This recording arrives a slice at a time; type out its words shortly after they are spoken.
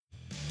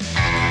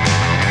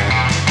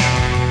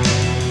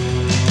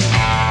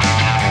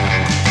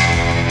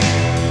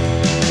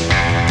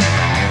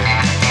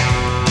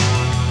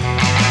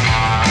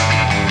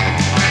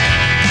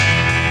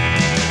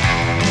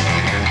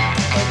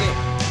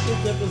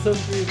episode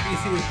 3 of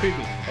BC is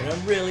Creepy, and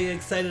I'm really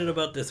excited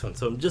about this one,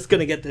 so I'm just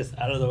gonna get this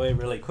out of the way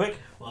really quick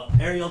while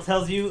Ariel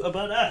tells you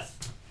about us.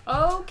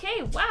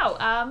 Okay,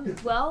 wow.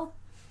 Well,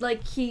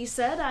 like he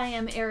said, I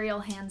am Ariel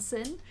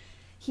Hansen.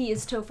 He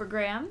is Topher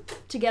Graham.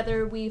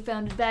 Together we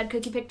founded Bad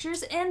Cookie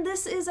Pictures, and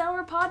this is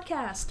our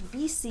podcast,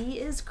 BC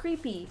is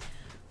Creepy,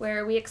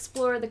 where we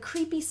explore the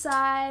creepy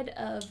side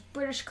of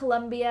British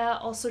Columbia,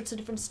 all sorts of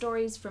different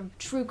stories from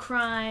true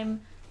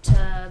crime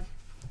to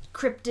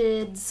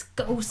cryptids,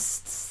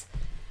 ghosts,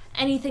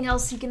 anything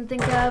else you can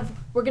think of.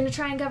 We're going to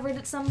try and cover it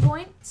at some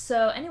point.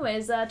 So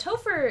anyways,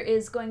 Topher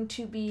is going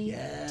to be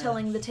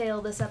telling the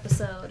tale this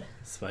episode.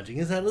 Smudging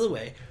is out of the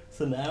way,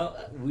 so now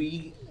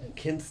we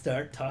can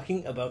start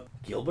talking about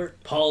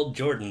Gilbert Paul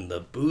Jordan, the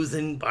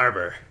boozing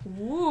barber.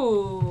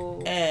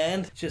 Ooh.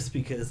 And just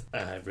because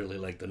I really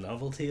like the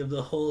novelty of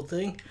the whole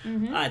thing,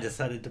 I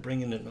decided to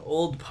bring in an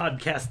old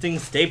podcasting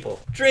staple,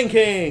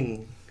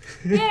 drinking.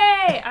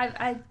 Yay!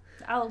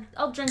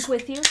 I'll drink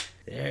with you.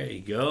 There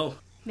you go.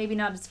 Maybe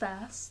not as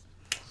fast.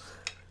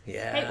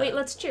 Yeah. Hey, wait,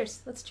 let's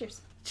cheers. Let's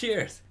cheers.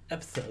 Cheers.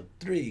 Episode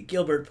 3,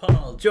 Gilbert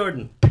Paul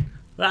Jordan.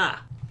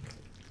 Ah.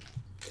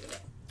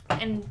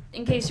 And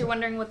in case you're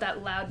wondering what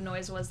that loud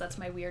noise was, that's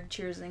my weird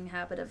cheersing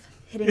habit of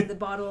hitting the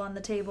bottle on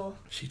the table.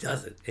 She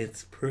does it.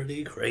 It's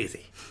pretty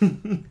crazy.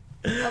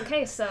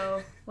 Okay,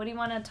 so what do you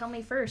want to tell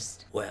me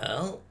first?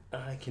 Well,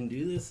 I can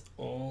do this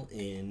all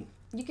in,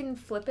 You can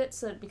flip it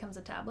so it becomes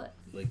a tablet.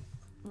 like,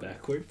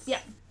 backwards. Yeah.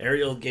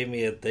 Ariel gave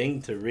me a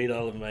thing to read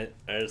all of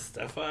our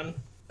stuff on.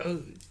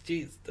 Oh,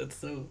 jeez, that's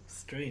so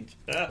strange.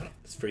 Ah,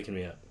 it's freaking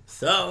me out.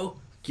 So,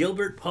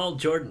 Gilbert Paul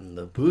Jordan,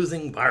 the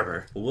boozing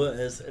barber,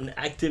 was an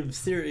active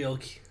serial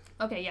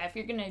Okay, yeah, if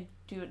you're gonna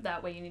do it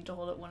that way, you need to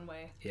hold it one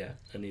way. Yeah,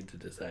 I need to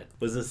decide.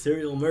 Was a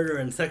serial murderer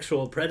and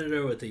sexual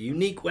predator with a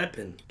unique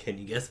weapon. Can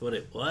you guess what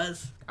it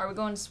was? Are we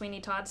going Sweeney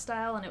Todd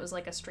style and it was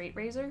like a straight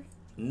razor?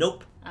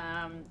 Nope.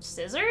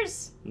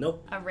 Scissors?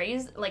 Nope. A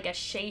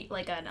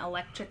like an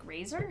electric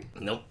razor?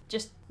 Nope.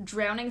 Just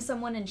drowning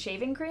someone in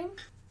shaving cream?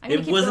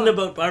 It wasn't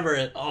about barber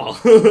at all.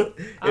 It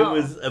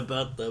was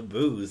about the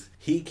booze.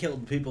 He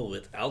killed people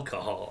with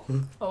alcohol.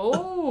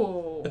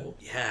 Oh.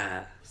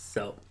 Yeah.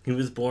 So, he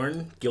was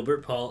born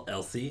Gilbert Paul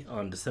Elsie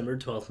on December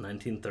 12th,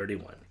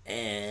 1931.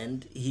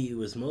 And he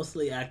was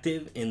mostly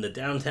active in the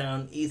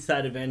downtown east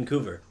side of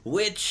Vancouver,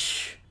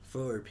 which,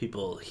 for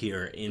people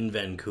here in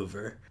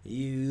Vancouver,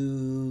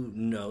 you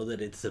know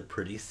that it's a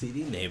pretty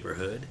seedy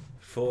neighborhood.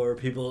 For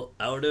people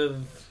out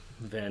of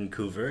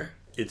Vancouver,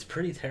 it's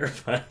pretty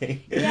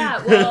terrifying.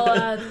 Yeah,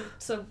 well,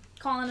 so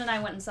Colin and I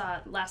went and saw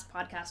last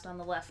podcast on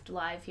the left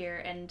live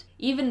here, and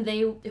even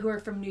they who are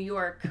from New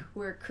York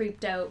were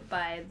creeped out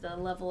by the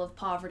level of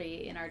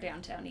poverty in our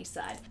downtown east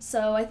side.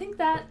 So I think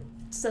that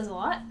says a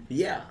lot.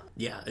 Yeah,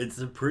 it's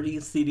a pretty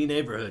seedy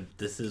neighborhood.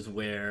 This is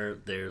where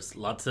there's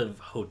lots of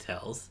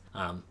hotels,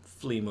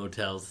 flea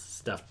motels,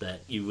 stuff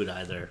that you would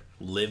either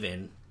live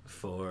in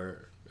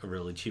for a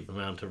really cheap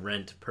amount of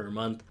rent per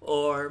month,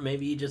 or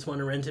maybe you just want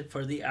to rent it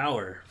for the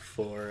hour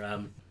for,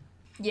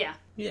 Yeah.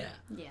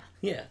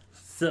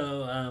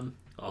 So,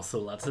 also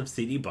lots of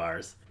seedy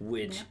bars,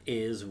 which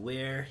is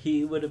where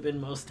he would have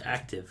been most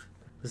active.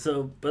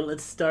 So, but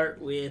let's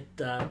start with,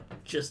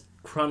 just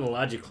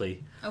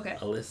chronologically, Okay.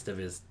 a list of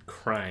his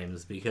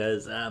crimes,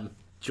 because,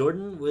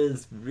 Jordan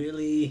was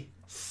really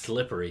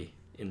slippery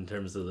in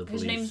terms of the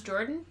police. His name's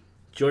Jordan?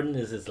 Jordan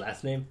is his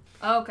last name.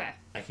 Oh, okay.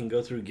 I can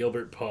go through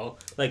Gilbert Paul.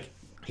 Like,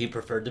 he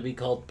preferred to be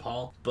called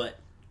Paul, but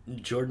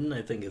Jordan,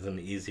 I think, is an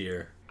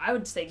easier... I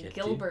would say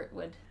Gilbert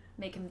would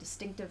make him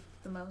distinctive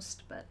the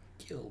most, but...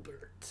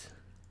 Gilbert.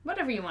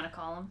 Whatever you want to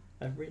call him.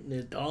 I've written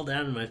it all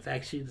down in my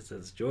fact sheet. It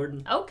says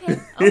Jordan. Okay.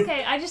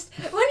 I just...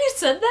 When you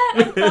said that,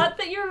 I thought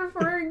that you were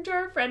referring to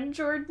our friend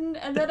Jordan,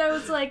 and then I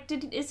was like,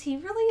 is he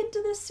really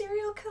into this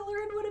serial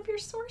killer in one of your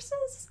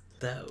sources?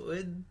 That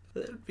would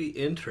be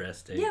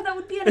interesting. Yeah, that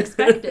would be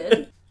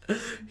unexpected.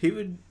 He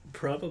would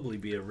probably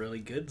be a really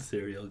good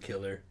serial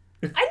killer.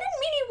 I didn't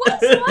mean he was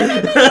one. I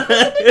meant he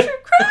was into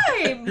true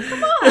crime.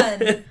 Come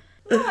on.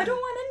 No, I don't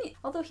want any.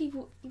 Although he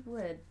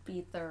would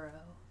be thorough.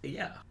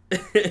 Yeah.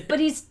 But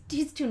he's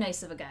too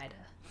nice of a guy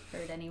to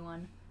hurt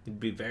anyone. He'd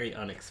be very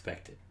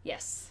unexpected.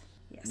 Yes.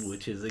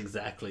 Which is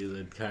exactly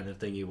the kind of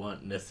thing you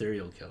want in a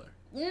serial killer.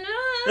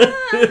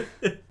 I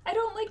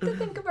don't like to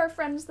think of our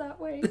friends that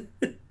way.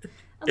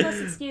 Unless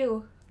it's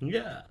you.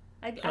 Yeah.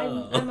 I'm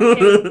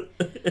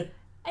okay.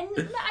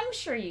 I'm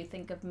sure you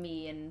think of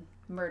me in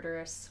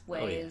murderous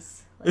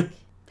ways. Like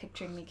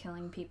picturing me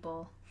killing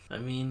people. I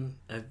mean,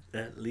 I've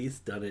at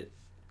least done it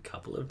a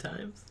couple of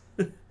times.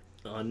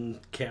 On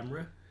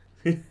camera.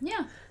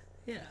 Yeah.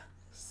 Yeah.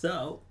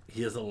 So,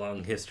 he has a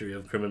long history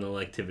of criminal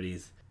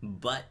activities,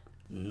 but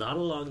not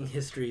a long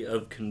history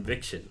of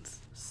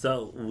convictions.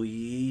 So,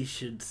 we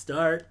should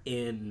start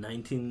in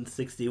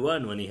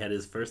 1961 when he had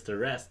his first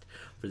arrest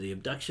for the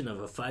abduction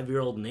of a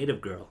 5-year-old native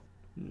girl.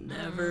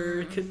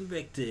 Never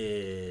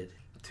convicted.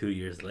 2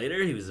 years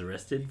later, he was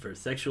arrested for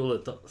sexual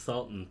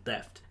assault and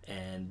theft.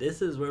 And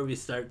this is where we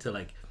start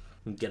to,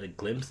 get a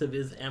glimpse of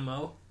his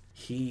MO.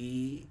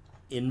 He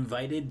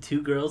invited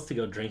 2 girls to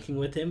go drinking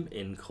with him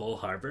in Cole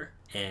Harbor,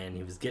 and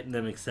he was getting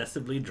them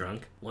excessively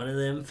drunk. One of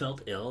them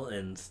felt ill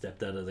and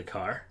stepped out of the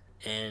car,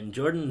 and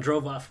Jordan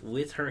drove off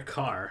with her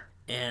car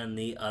and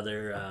the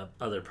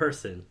other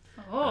person.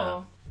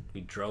 Oh.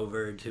 He drove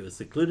her to a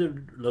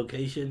secluded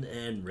location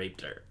and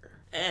raped her.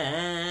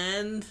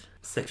 And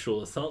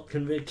sexual assault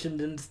conviction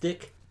didn't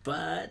stick,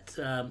 but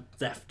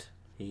theft.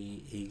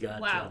 He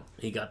got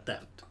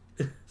theft.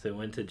 So he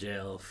went to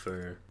jail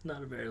for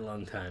not a very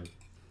long time.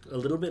 A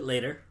little bit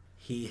later,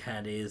 he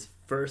had his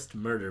first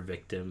murder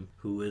victim,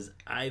 who was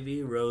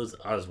Ivy Rose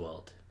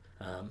Oswald.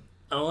 I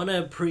want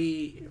to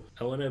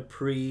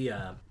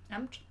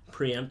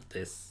preempt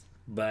this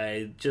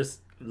by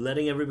just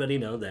letting everybody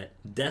know that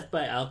death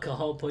by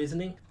alcohol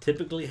poisoning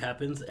typically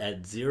happens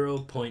at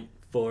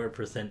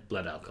 0.4%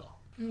 blood alcohol.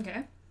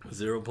 Okay.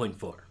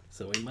 0.4.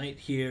 So we might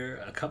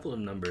hear a couple of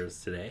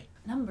numbers today.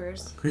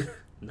 Numbers?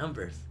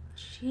 Numbers.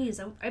 Jeez,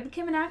 I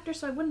became an actor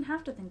so I wouldn't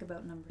have to think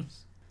about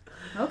numbers.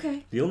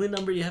 Okay. The only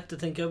number you have to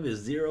think of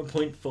is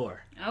 0.4.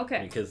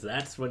 Okay. Because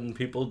that's when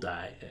people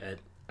die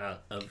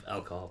of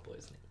alcohol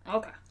poisoning.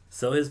 Okay.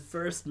 So his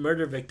first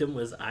murder victim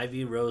was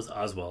Ivy Rose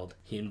Oswald.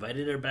 He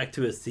invited her back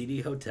to a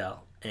seedy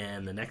hotel,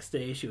 and the next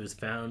day she was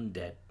found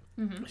dead.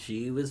 Mm-hmm.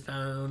 She was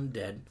found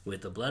dead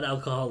with a blood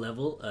alcohol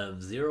level of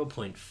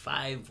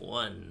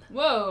 0.51.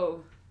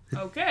 Whoa.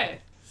 Okay.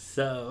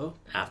 So,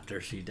 after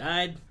she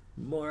died,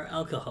 more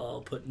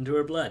alcohol put into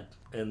her blood.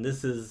 And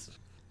this is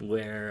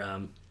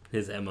where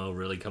his MO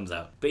really comes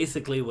out.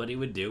 Basically, what he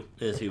would do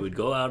is he would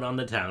go out on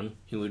the town.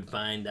 He would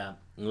find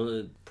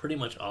pretty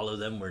much all of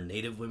them were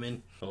native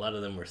women. A lot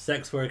of them were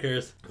sex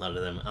workers. A lot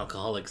of them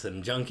alcoholics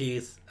and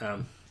junkies.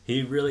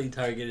 He really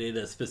targeted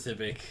a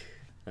specific...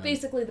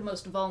 basically the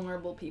most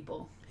vulnerable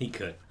people. He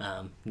could.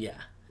 Yeah.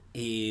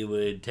 He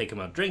would take them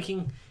out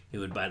drinking. He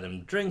would buy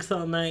them drinks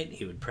all night.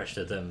 He would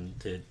pressure them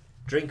to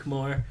drink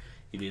more.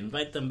 He'd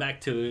invite them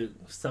back to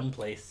some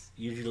place,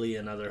 usually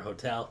another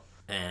hotel,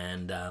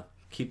 and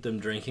keep them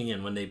drinking.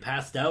 And when they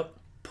passed out,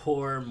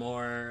 pour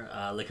more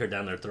liquor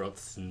down their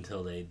throats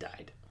until they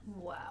died.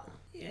 Wow.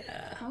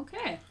 Yeah.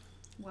 Okay.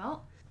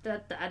 Well,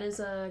 that is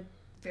a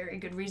very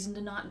good reason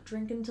to not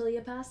drink until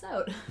you pass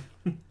out.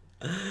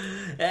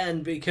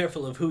 And be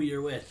careful of who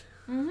you're with.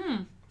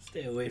 Mm-hmm.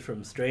 Stay away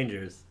from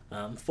strangers.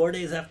 4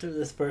 days after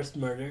this first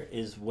murder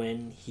is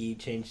when he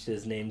changed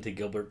his name to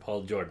Gilbert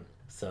Paul Jordan.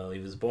 So he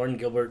was born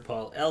Gilbert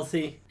Paul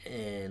Elsey,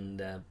 and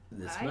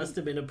this must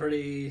have been a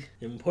pretty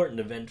important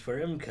event for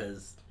him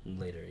because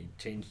later he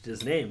changed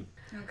his name.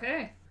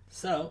 Okay.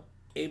 So,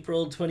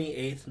 April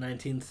 28th,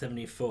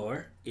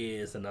 1974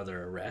 is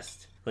another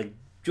arrest. Like,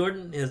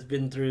 Jordan has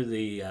been through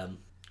the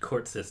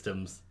court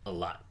systems a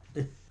lot.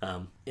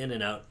 In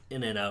and out.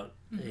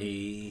 Mm-hmm.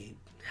 He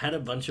had a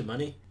bunch of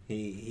money.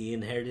 He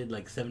inherited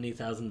like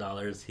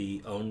 $70,000.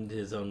 He owned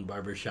his own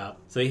barber shop.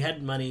 So he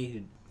had money.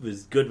 He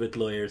was good with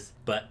lawyers,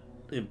 but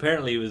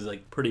apparently he was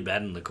like pretty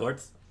bad in the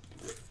courts.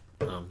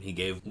 He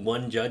gave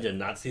one judge a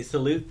Nazi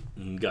salute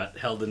and got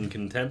held in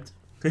contempt.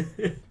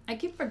 I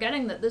keep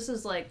forgetting that this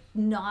is like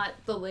not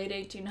the late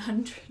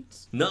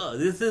 1800s. No,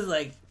 this is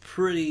like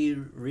pretty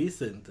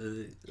recent.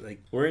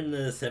 Like we're in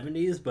the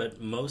 70s,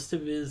 but most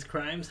of his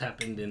crimes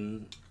happened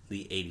in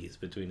the 80s,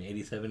 between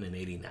 87 and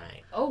 89.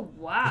 Oh,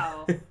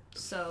 wow.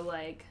 So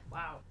like,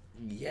 wow.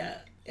 Yeah,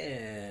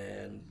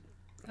 and...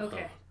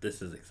 Okay. Oh,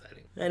 this is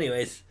exciting.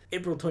 Anyways,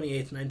 April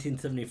 28th,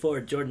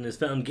 1974, Jordan is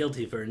found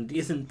guilty for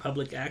indecent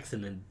public acts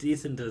and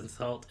indecent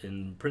assault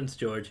in Prince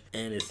George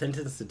and is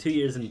sentenced to 2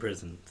 years in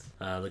prison.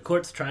 The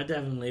courts tried to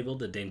have him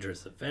labeled a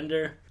dangerous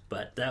offender,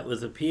 but that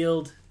was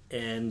appealed,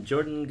 and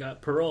Jordan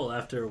got parole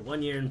after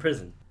 1 year in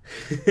prison.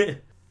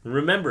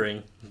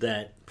 Remembering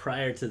that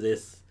prior to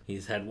this,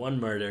 he's had one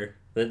murder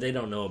that they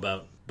don't know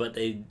about, but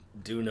they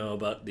do know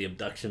about the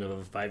abduction of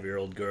a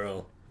 5-year-old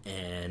girl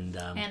and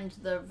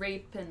the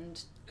rape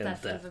and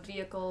theft of a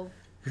vehicle.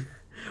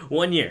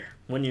 1 year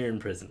in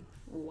prison.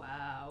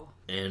 Wow.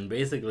 And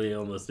basically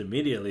almost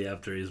immediately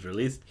after he's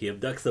released, he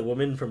abducts a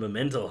woman from a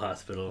mental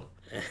hospital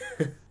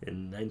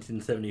in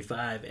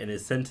 1975 and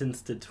is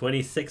sentenced to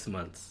 26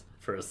 months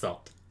for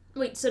assault.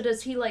 Wait, so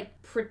does he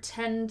like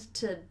pretend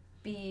to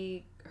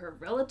be her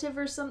relative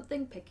or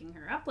something, picking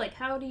her up? Like,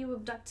 how do you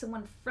abduct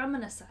someone from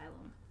an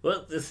asylum?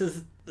 Well, this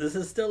is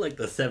still like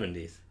the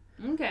 70s.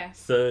 Okay.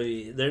 So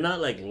they're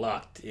not like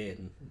locked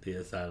in the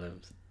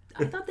asylums.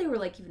 I thought they were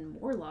like even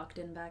more locked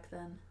in back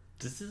then.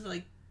 This is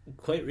like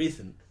quite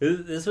recent.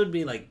 This would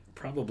be like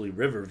probably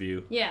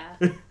Riverview. Yeah.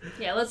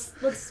 Yeah,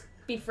 let's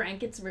be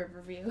frank, it's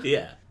Riverview.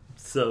 Yeah.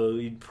 So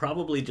he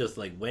probably just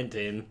like went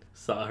in,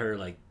 saw her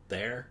like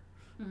there,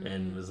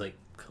 and was like,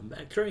 come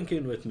back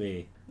drinking with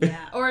me.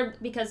 Yeah, or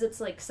because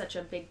it's like such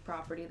a big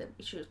property that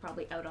she was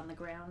probably out on the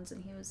grounds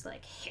and he was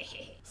like,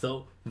 hey.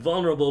 So,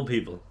 vulnerable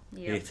people.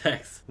 Yep. He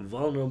attacks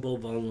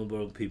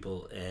vulnerable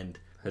people and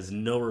has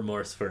no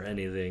remorse for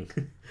anything.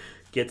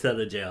 Gets out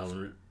of jail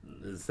and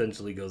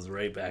essentially goes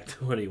right back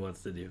to what he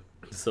wants to do.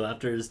 So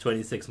after his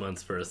 26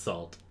 months for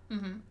assault,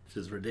 which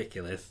is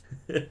ridiculous,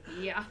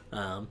 yeah,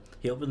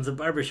 he opens a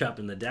barbershop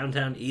in the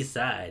downtown East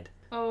Side.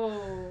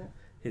 Oh.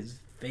 His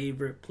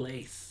favorite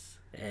place.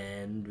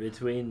 And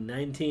between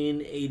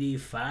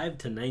 1985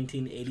 to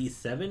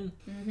 1987,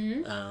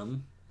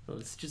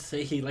 let's just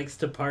say he likes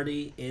to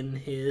party in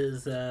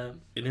his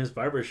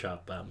barber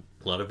shop. A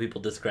lot of people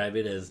describe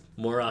it as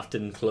more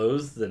often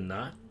closed than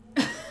not.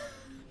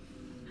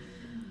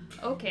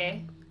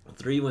 Okay.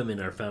 3 women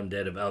are found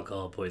dead of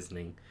alcohol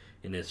poisoning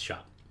in his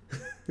shop.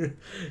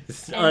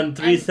 On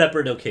 3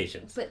 separate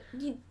occasions. But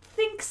you'd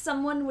think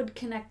someone would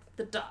connect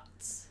the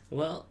dots.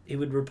 Well, he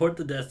would report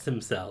the deaths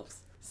himself.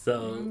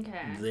 So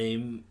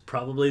they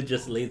probably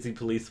just lazy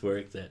police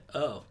work that,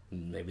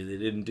 maybe they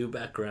didn't do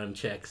background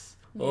checks.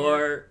 Yeah.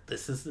 Or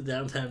this is the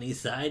downtown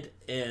east side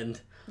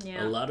and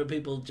a lot of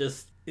people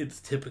just, it's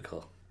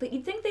typical. But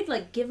you'd think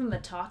they'd give him a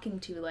talking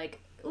to,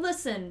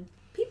 listen,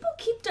 people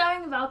keep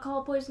dying of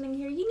alcohol poisoning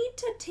here. You need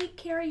to take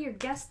care of your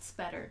guests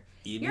better.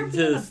 You're need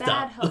to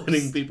stop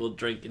letting people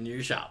drink in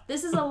your shop.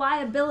 This is a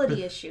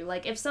liability issue.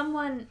 If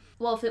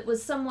it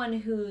was someone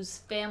whose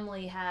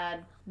family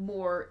had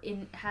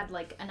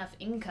enough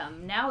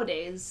income,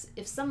 nowadays,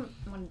 if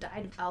someone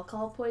died of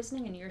alcohol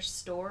poisoning in your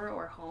store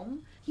or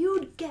home,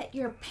 you'd get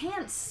your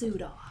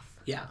pantsuit off.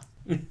 Yeah,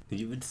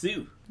 you would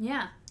sue.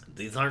 Yeah.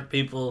 These aren't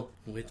people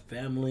with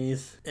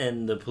families,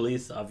 and the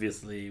police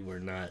obviously were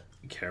not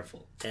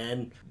careful.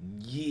 And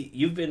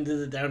you've been to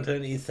the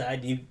downtown east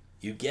side,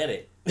 you get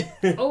it.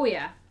 Oh,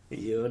 yeah.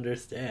 You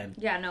understand.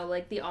 Yeah, no,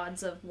 the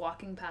odds of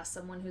walking past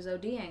someone who's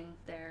ODing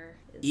there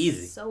is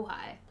easy. So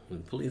high.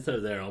 And police are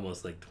there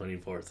almost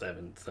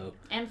 24/7, so...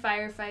 And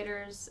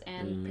firefighters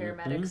and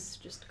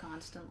paramedics just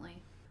constantly.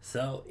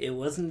 So, it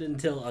wasn't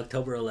until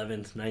October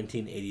 11th,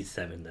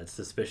 1987 that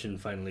suspicion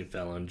finally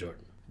fell on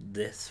Jordan.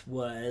 This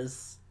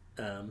was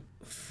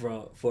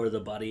for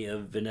the body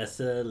of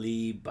Vanessa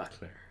Lee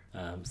Buckner.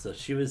 So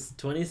she was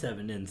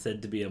 27 and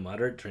said to be a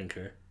moderate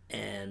drinker.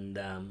 And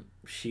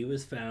she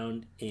was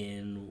found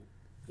in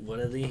one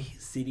of the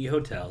seedy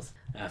hotels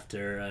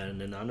after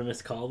an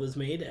anonymous call was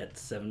made at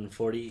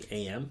 7:40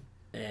 a.m.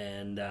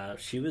 And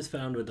she was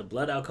found with a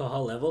blood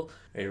alcohol level.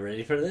 Are you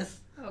ready for this?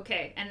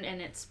 Okay,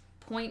 and it's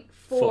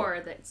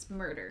 0.4 that's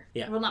murder.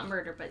 Yeah. Well, not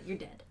murder, but you're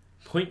dead.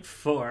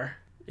 0.4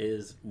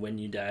 is when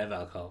you die of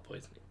alcohol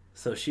poisoning.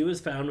 So she was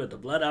found with a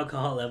blood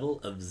alcohol level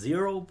of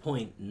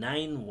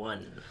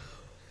 0.91.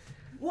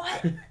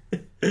 What?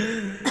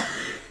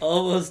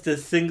 Almost a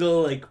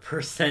single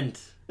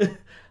percent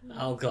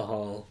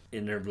alcohol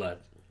in her blood.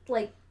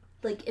 Like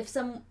if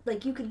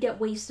you could get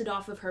wasted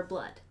off of her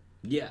blood.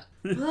 Yeah.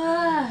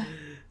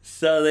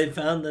 So they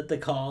found that the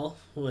call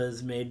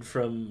was made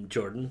from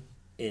Jordan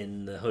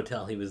in the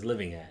hotel he was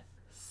living at.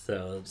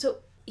 So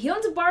he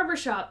owns a barber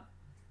shop,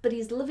 but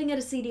he's living at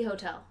a seedy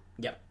hotel.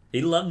 Yep.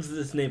 He loves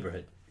this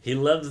neighborhood. He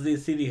loves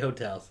these seedy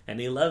hotels, and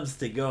he loves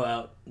to go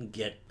out and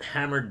get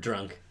hammered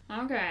drunk.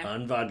 Okay.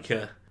 On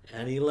vodka,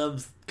 and he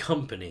loves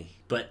company,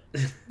 but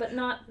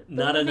not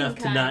enough kind.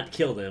 to not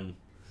kill them.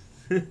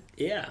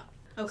 Yeah.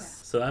 Okay.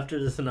 So after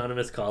this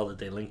anonymous call that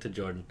they linked to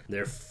Jordan,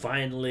 they're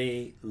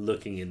finally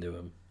looking into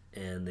him,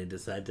 and they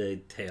decide to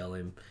tail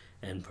him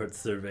and put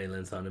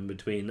surveillance on him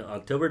between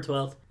October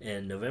 12th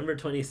and November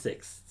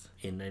 26th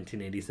in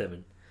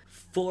 1987.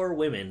 4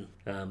 women,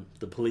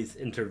 the police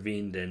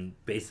intervened and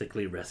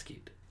basically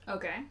rescued.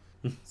 Okay.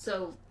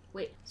 So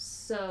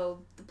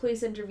the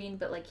police intervened,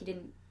 but he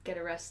didn't get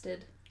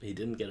arrested? He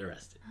didn't get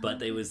arrested. But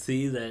they would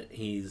see that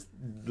he's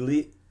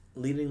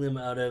leading them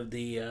out of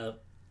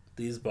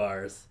these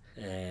bars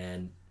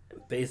and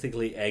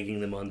basically egging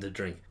them on to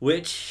drink.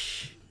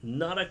 Which,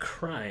 not a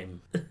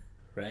crime,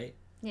 right?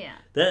 Yeah.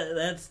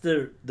 That's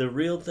the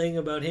real thing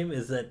about him,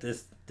 is that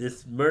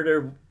this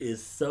murder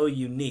is so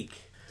unique.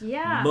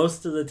 Yeah.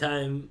 Most of the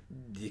time,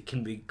 it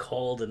can be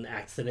called an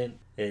accident,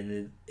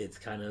 and it's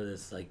kind of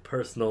this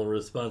personal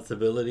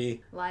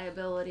responsibility.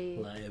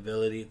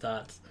 Liability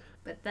thoughts.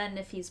 But then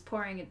if he's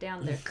pouring it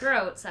down their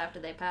throats after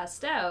they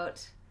passed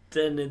out...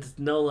 Then it's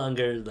no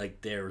longer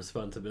their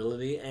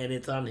responsibility, and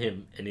it's on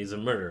him, and he's a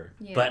murderer.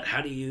 Yeah. But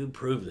how do you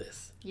prove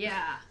this?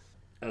 Yeah.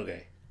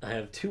 Okay. I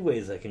have 2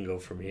 ways I can go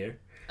from here.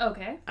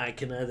 Okay. I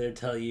can either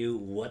tell you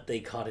what they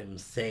caught him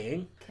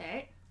saying.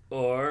 Okay.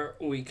 Or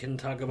we can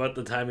talk about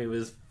the time he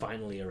was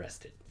finally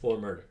arrested for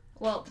murder.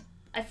 Well,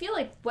 I feel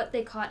like what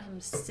they caught him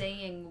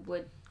saying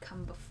would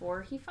come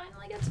before he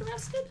finally gets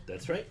arrested.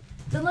 That's right.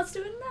 Then let's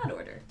do it in that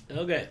order.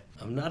 Okay.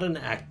 I'm not an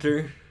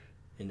actor,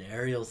 and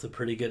Ariel's a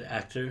pretty good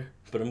actor,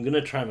 but I'm going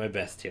to try my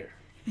best here.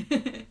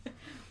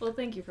 Well,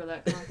 thank you for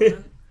that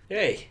compliment.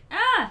 Hey.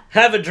 Ah!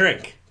 Have a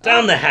drink.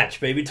 Down the hatch,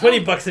 baby.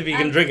 $20 if you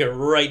can drink it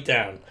right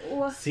down.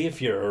 See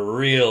if you're a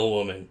real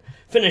woman.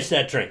 Finish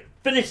that drink.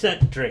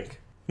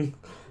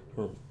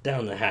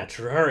 Down the hatch.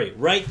 Hurry.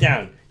 Right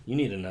down. You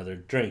need another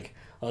drink.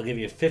 I'll give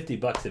you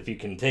 $50 if you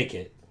can take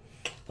it.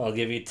 I'll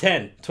give you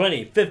 $10,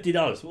 $20,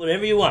 $50,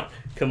 whatever you want.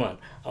 Come on.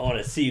 I want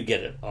to see you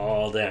get it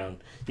all down.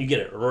 You get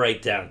it right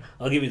down.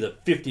 I'll give you the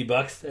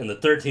 $50 and the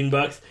 $13,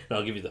 and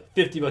I'll give you the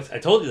 $50. I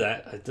told you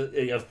that.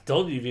 I've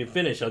told you if you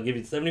finish, I'll give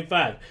you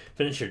 $75.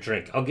 Finish your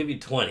drink. I'll give you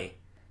 $20.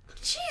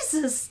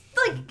 Jesus.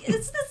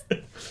 Is this...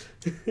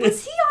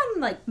 Was he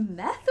on, like,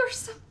 meth or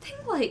something?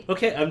 Like...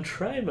 Okay, I'm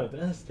trying my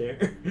best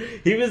here.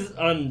 He was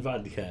on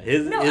vodka.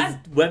 His No,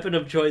 weapon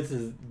of choice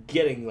is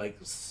getting, like,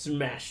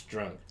 smashed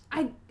drunk.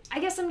 I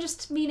guess I'm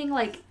just meaning,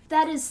 like,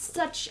 that is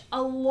such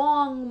a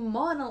long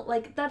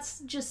like, that's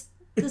just...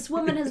 This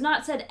woman has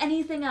not said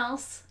anything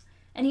else,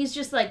 and he's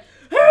just like...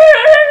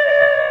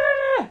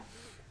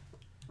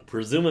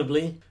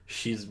 Presumably,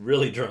 she's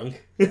really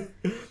drunk.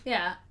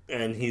 Yeah.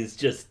 And he's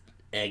just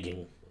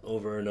egging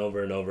over and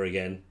over and over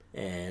again,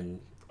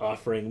 and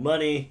offering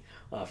money,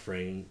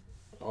 offering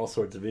all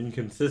sorts of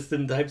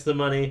inconsistent types of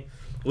money,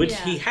 which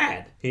he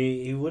had.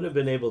 He would have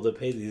been able to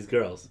pay these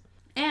girls.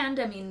 And,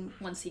 I mean,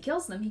 once he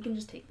kills them, he can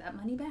just take that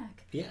money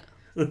back. Yeah.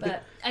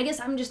 But I guess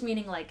I'm just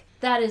meaning, like,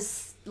 that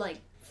is, like,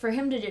 for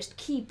him to just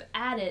keep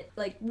at it,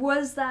 like,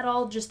 was that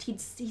all just, he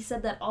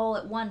said that all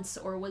at once,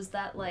 or was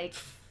that, like,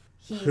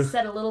 he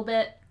said a little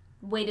bit,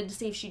 waited to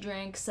see if she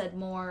drank, said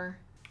more?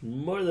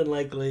 More than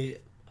likely,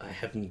 I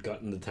haven't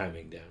gotten the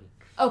timing down.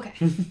 Okay.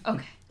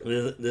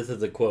 This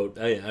is a quote.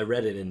 I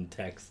read it in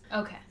text.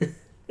 Okay.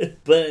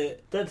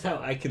 But that's how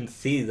I can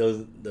see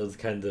those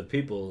kinds of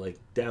people, like,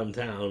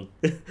 downtown.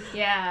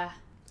 Yeah.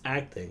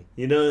 Acting.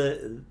 You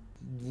know,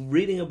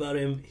 reading about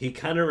him, he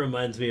kind of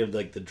reminds me of,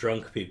 like, the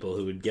drunk people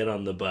who would get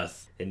on the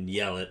bus and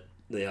yell at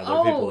the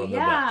other people on the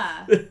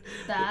bus.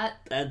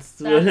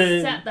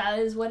 That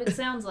is what it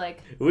sounds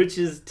like. Which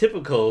is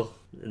typical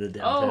in the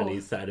downtown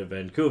east side of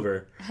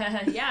Vancouver.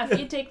 Yeah, if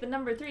you take the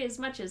number 3 as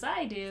much as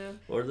I do.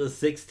 Or the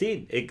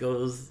 16. It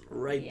goes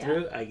right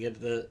through.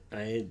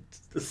 I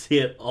see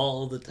it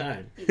all the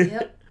time.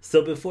 Yep.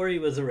 So before he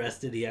was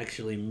arrested, he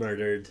actually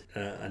murdered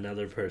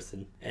another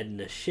person.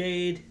 Edna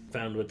Shade,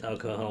 found with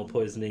alcohol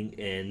poisoning,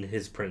 and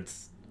his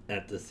prints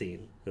at the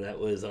scene. That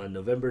was on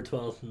November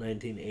 12th,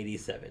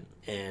 1987.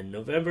 And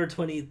November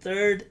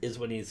 23rd is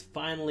when he's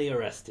finally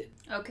arrested.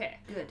 Okay,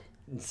 good.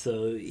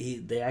 So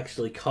they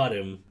actually caught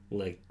him,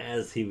 like,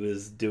 as he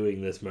was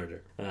doing this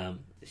murder.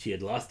 She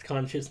had lost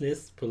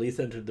consciousness. Police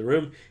entered the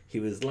room. He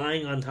was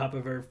lying on top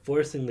of her,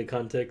 forcing the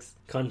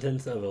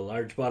contents of a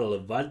large bottle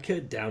of vodka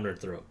down her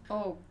throat.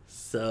 Oh.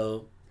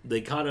 So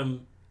they caught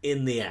him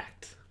in the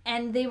act.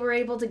 And they were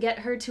able to get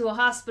her to a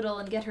hospital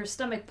and get her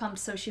stomach pumped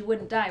so she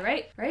wouldn't die,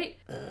 right? Right?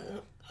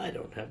 I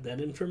don't have that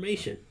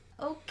information.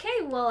 Okay,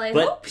 well, I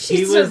hope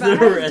she survived. But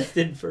he was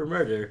arrested for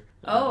murder.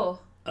 Of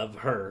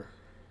her.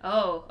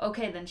 Oh,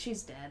 okay, then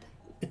she's dead.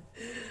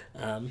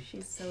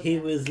 She's so he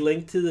dead. was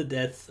linked to the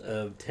deaths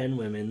of 10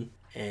 women,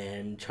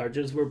 and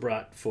charges were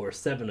brought for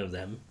 7 of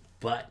them,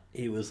 but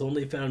he was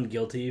only found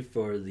guilty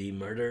for the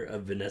murder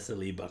of Vanessa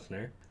Lee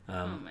Buckner.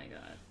 Oh my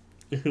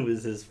god. Who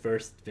was his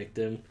first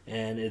victim,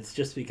 and it's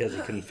just because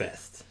he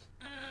confessed.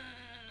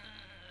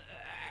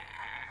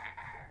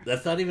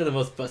 That's not even the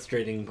most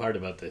frustrating part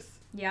about this.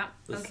 Yeah,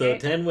 okay. So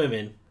 10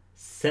 women,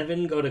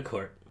 7 go to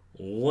court,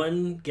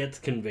 1 gets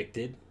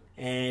convicted,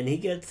 and he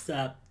gets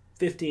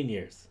 15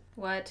 years.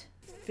 What?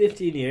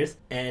 15 years,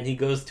 and he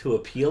goes to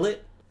appeal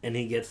it, and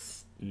he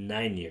gets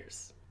 9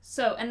 years.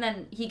 So, and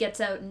then he gets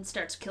out and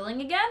starts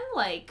killing again?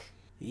 Like...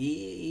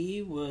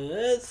 He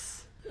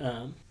was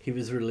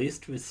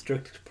released with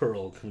strict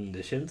parole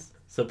conditions.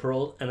 So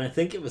parole, and I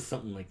think it was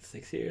something like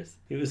 6 years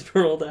he was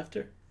paroled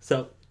after.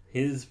 So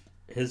his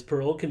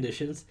parole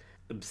conditions: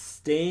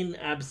 abstain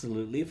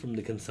absolutely from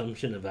the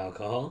consumption of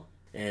alcohol,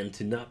 and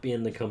to not be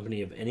in the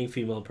company of any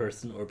female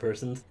person or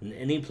persons in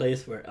any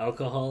place where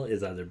alcohol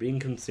is either being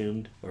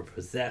consumed or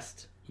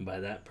possessed by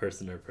that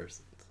person or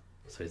persons.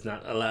 So he's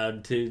not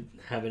allowed to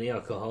have any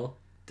alcohol.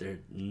 They're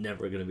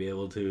never going to be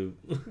able to...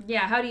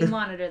 Yeah, how do you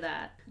monitor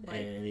that?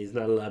 And he's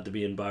not allowed to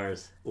be in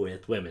bars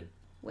with women.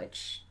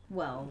 Which,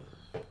 well,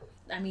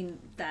 I mean,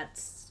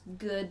 that's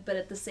good, but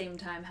at the same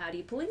time, how do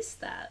you police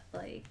that?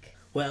 Like...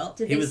 Well,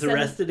 he was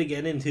arrested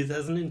again in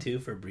 2002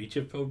 for breach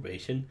of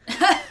probation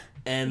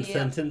and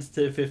sentenced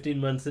to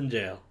 15 months in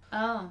jail.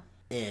 Oh.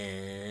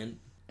 And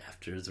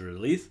after his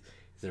release,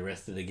 he's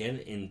arrested again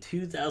in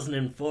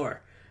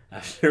 2004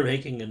 after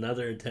making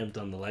another attempt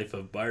on the life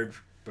of Bard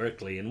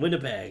Berkeley in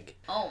Winnipeg.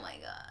 Oh my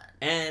god.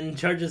 And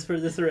charges for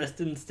this arrest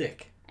didn't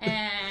stick.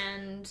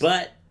 And...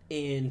 But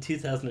in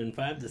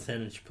 2005, the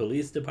Saanich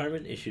Police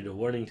Department issued a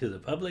warning to the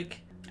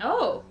public.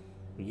 Oh.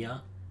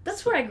 Yeah.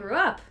 That's where I grew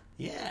up.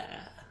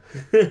 Yeah.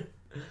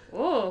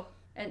 Oh.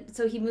 And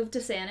so he moved to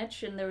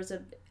Saanich, and there was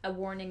a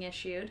warning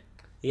issued.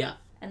 Yeah.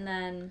 And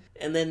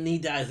then he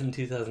dies in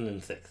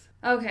 2006.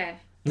 Okay.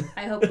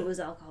 I hope it was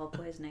alcohol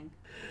poisoning.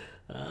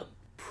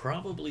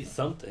 Probably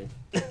something.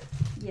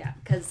 Yeah,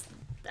 because,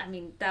 I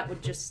mean, that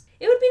would just...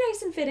 It would be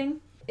nice and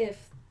fitting if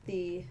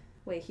the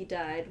way he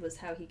died was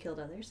how he killed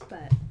others,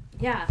 but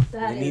yeah,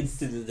 he needs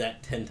to do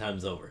that 10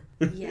 times over.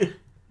 Yeah.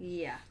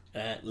 Yeah.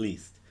 At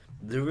least.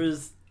 There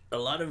was a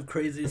lot of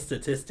crazy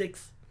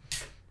statistics.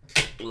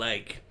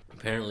 Like,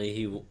 apparently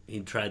he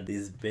tried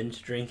these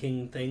binge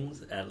drinking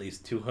things at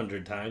least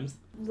 200 times.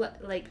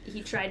 Like,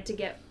 he tried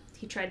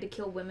to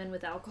kill women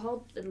with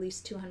alcohol at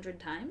least 200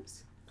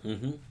 times?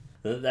 Mm-hmm.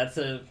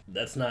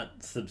 That's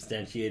not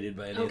substantiated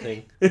by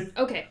anything.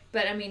 Okay,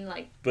 but I mean,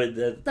 like,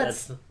 But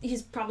that's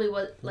he's probably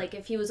like,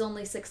 if he was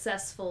only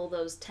successful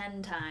those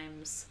 10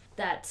 times,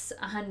 that's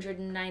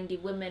 190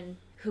 women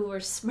who were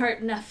smart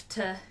enough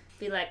to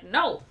be like,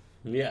 no.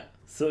 yeah.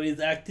 So he's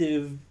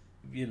active,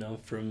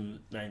 from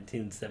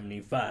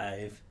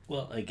 1975.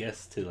 Well, I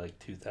guess to like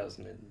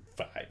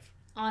 2005.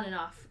 On and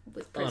off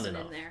with prison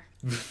in there.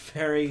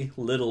 Very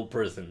little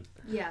prison.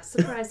 Yeah,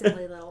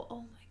 surprisingly little.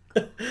 Oh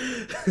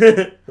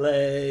my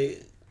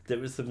Like, there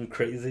was some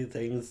crazy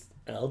things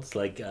else.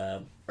 Like,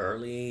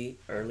 early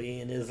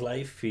in his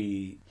life,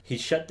 he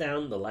shut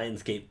down the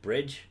Lionsgate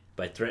Bridge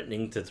by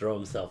threatening to throw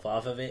himself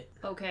off of it.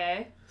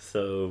 Okay.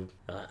 So,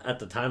 at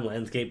the time,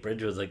 Lionsgate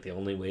Bridge was like the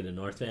only way to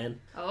North Van.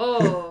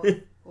 Oh.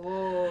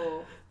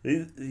 Oh.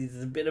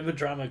 He's a bit of a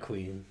drama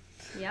queen.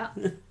 Yeah.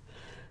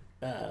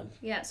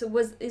 Yeah, so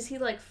is he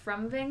like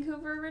from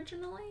Vancouver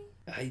originally?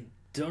 I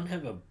don't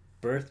have a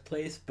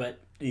birthplace, but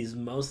he's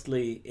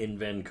mostly in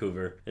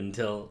Vancouver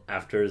until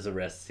after his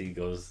arrest he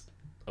goes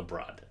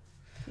abroad.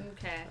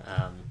 Okay.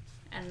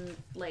 And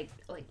like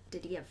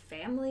did he have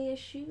family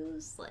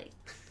issues? Like,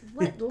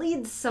 what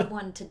leads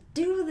someone to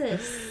do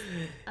this?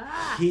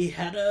 He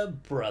had a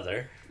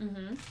brother.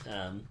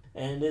 Mm-hmm.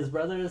 And his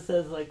brother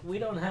says, like, we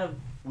don't have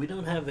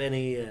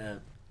any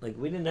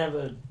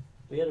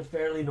we had a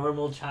fairly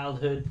normal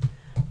childhood,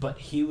 but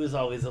he was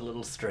always a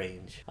little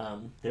strange.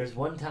 There's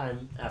one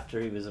time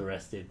after he was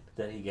arrested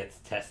that he gets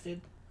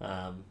tested.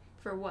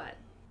 For what?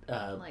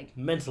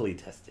 Mentally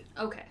tested.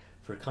 Okay.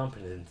 For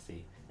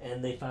competency.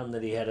 And they found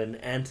that he had an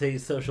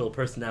antisocial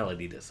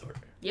personality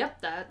disorder. Yep,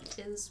 that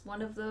is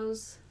one of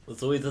those.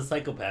 So he's a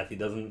psychopath. He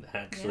doesn't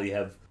actually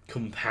have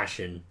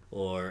compassion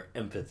or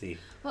empathy.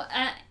 Well,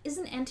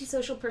 isn't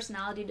antisocial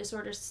personality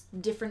disorder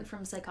different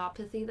from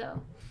psychopathy,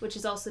 though? Which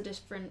is also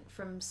different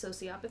from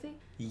sociopathy?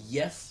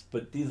 Yes,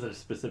 but these are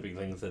specific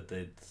things that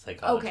the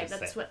psychologist said. Okay,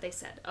 that's what they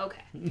said.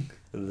 Okay.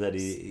 That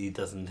he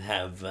doesn't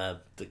have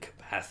the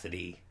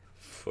capacity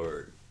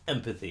for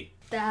empathy.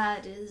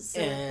 That is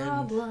a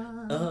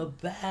problem. A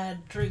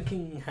bad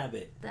drinking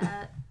habit.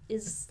 That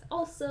is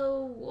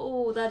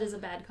also... that is a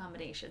bad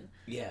combination.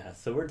 Yeah,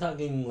 so we're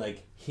talking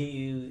like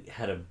he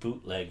had a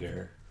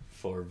bootlegger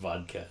for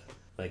vodka.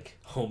 Like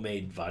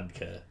homemade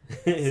vodka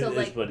is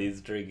like, what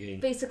he's drinking.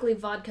 Basically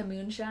vodka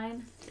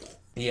moonshine?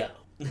 Yeah.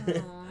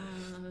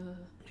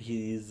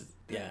 He's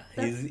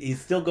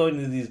still going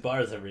to these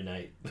bars every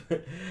night.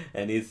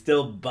 And he's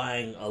still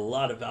buying a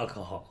lot of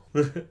alcohol.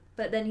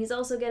 But then he's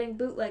also getting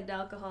bootlegged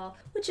alcohol,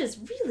 which is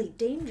really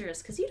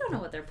dangerous because you don't know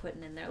what they're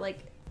putting in there. Like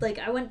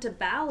I went to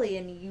Bali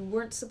and you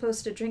weren't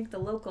supposed to drink the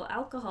local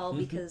alcohol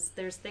because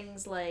there's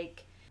things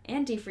like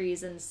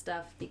antifreeze and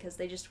stuff because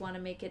they just want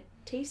to make it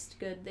taste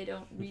good. They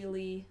don't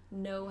really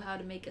know how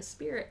to make a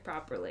spirit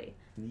properly.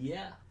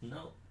 Yeah,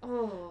 no.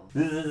 Oh.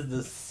 This is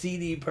the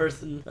seedy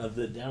person of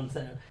the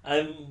downtown.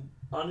 I'm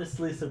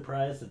honestly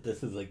surprised that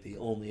this is like the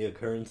only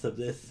occurrence of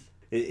this.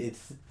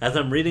 It's as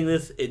I'm reading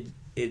this, it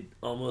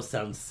almost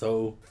sounds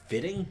so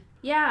fitting.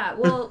 Yeah,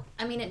 well,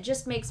 I mean, it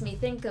just makes me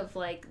think of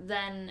like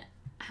then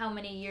how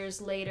many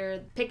years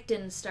later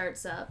Picton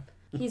starts up.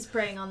 He's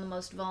preying on the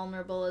most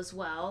vulnerable as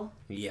well.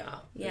 Yeah.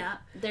 Yeah.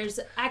 There's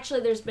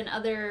been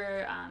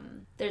other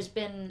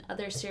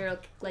serial,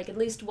 like at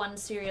least one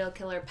serial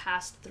killer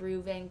passed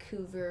through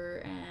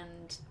Vancouver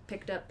and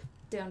picked up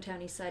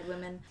downtown East Side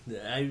women.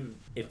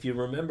 If you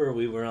remember,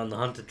 we were on the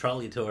Haunted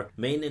Trolley tour.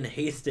 Main and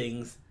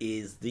Hastings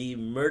is the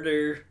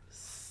murder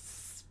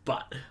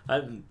spot.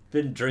 I've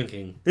been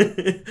drinking.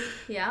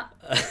 Yeah.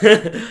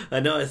 I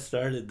know I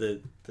started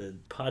the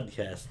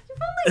podcast.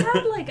 You've only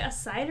had like a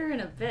cider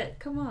and a bit.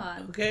 Come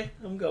on. Okay,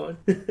 I'm going.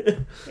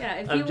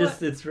 Yeah,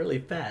 it's really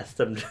fast.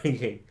 I'm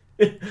drinking.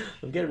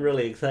 I'm getting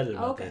really excited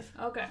about this.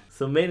 Okay.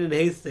 So Main and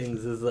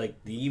Hastings is like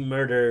the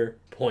murder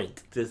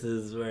point. This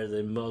is where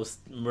the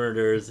most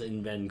murders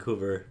in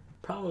Vancouver,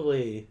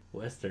 probably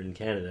Western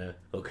Canada,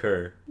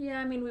 occur. Yeah,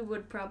 I mean, we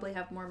would probably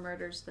have more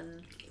murders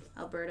than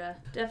Alberta.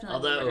 Definitely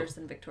Although more murders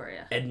than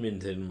Victoria.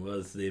 Edmonton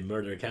was the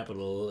murder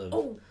capital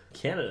of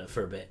Canada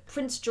for a bit.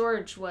 Prince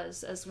George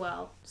was as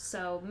well.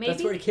 So maybe...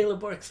 That's where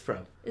Caleb works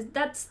from.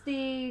 That's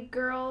the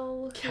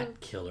girl... Cat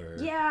killer.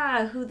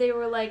 Yeah, who they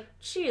were like,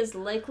 she is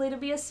likely to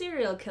be a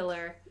serial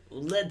killer.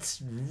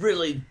 Let's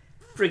really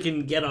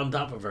freaking get on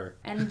top of her.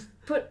 And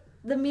put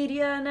the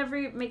media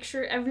and make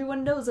sure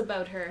everyone knows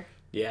about her.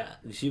 Yeah,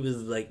 she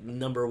was like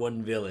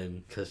 #1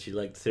 villain because she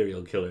liked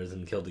serial killers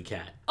and killed a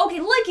cat. Okay,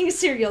 liking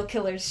serial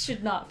killers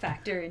should not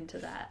factor into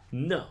that.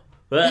 No.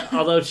 But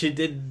although she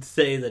did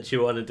say that she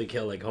wanted to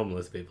kill like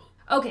homeless people.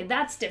 Okay,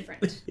 that's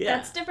different. Yeah.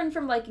 That's different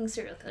from liking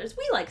serial killers.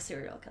 We like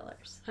serial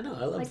killers. I know,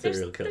 I love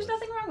serial killers. There's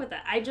nothing wrong with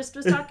that. I just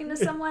was talking to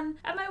someone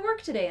at my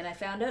work today and I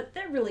found out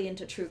they're really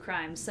into true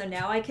crime. So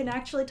now I can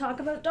actually talk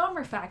about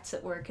Dahmer facts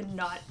at work and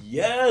not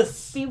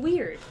be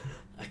weird.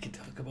 I could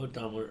talk about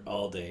Dahmer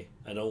all day.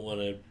 I don't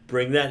want to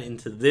bring that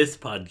into this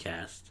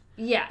podcast.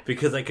 Yeah.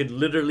 Because I could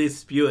literally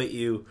spew at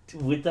you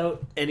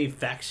without any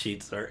fact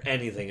sheets or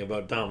anything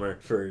about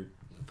Dahmer for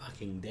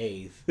fucking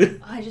days.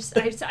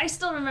 I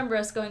still remember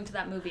us going to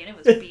that movie, and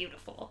it was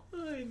beautiful.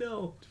 I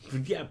know.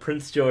 But yeah,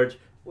 Prince George.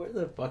 Where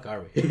the fuck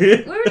are we?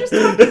 We were just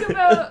talking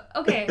about...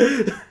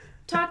 Okay.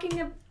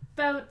 Talking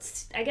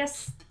about... I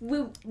guess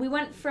we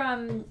went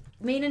from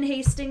Maine and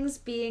Hastings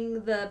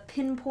being the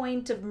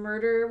pinpoint of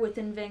murder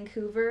within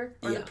Vancouver,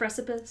 or the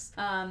precipice.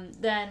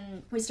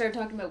 Then we started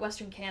talking about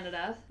Western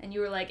Canada, and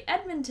you were like,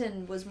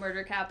 Edmonton was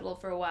murder capital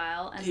for a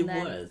while. And It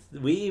then was.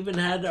 We even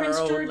had Prince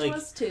our own, George like...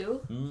 was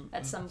too,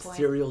 at some point.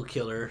 Serial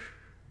killer.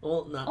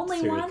 Well, not Only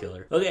serial one?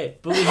 killer. Okay,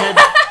 but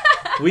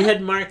we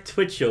had Mark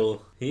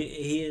Twitchell.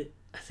 He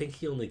I think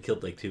he only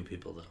killed like 2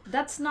 people though.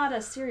 That's not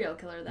a serial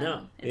killer then.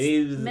 No,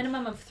 It's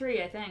minimum of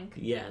 3, I think.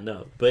 Yeah,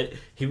 no, but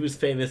he was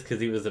famous because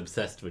he was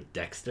obsessed with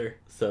Dexter.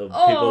 So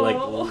people like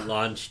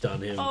launched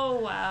on him. Oh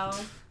wow!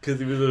 Because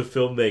he was a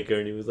filmmaker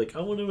and he was like,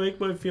 I want to make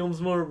my films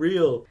more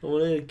real. I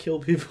want to kill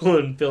people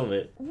and film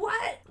it.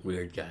 What?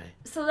 Weird guy.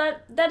 So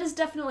that is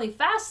definitely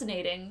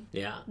fascinating.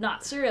 Yeah.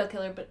 Not serial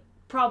killer, but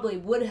probably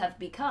would have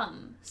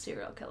become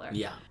serial killer.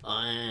 Yeah.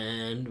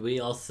 And we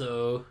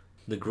also...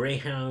 The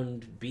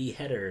Greyhound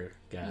beheader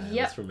guy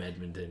was from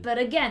Edmonton. But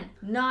again,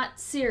 not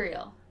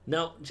serial.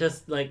 No,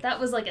 just like... That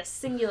was like a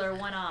singular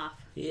one-off.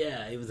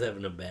 Yeah, he was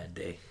having a bad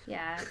day.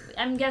 Yeah,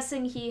 I'm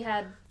guessing he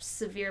had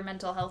severe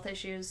mental health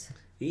issues.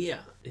 Yeah,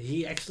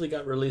 he actually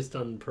got released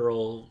on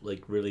parole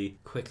like really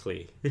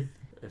quickly.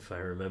 If I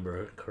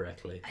remember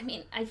correctly. I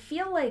mean, I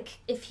feel like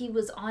if he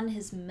was on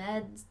his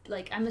meds,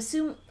 like I'm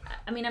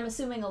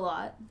assuming a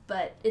lot,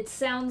 but it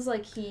sounds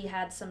like he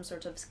had some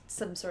sort of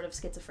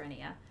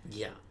schizophrenia.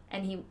 Yeah.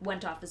 And he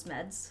went off his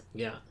meds.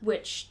 Yeah.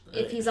 Which,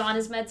 if he's on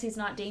his meds, he's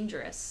not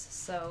dangerous.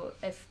 So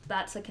if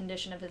that's a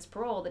condition of his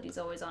parole, that he's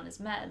always on his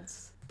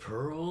meds.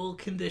 Parole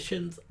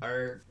conditions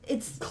are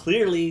It's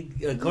clearly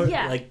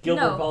like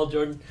Gilbert Paul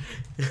Jordan.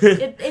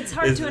 It's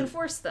hard to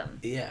enforce them.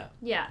 Yeah.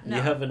 Yeah. No.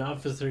 You have an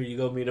officer, you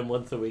go meet him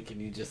once a week, and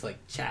you just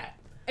like chat.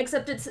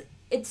 Except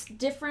it's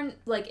different.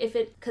 Like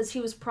because he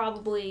was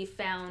probably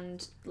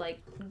found like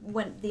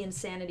went the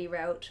insanity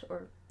route,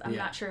 or I'm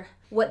not sure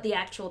what the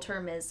actual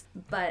term is,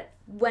 but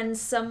when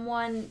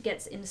someone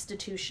gets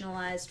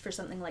institutionalized for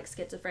something like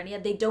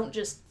schizophrenia, they don't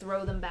just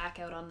throw them back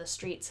out on the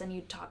streets and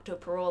you talk to a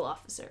parole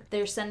officer.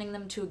 They're sending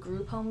them to a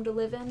group home to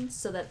live in,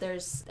 so that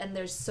there's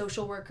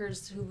social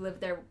workers who live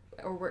there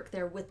or work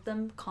there with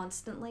them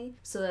constantly,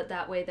 so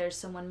that way there's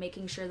someone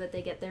making sure that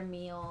they get their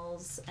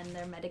meals and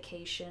their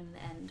medication,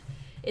 and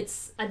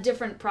it's a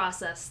different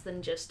process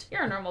than just,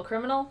 you're a normal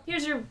criminal,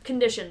 here's your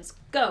conditions,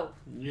 go.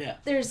 Yeah.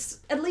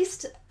 There's, at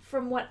least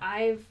from what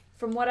I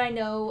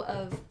know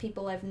of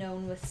people I've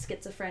known with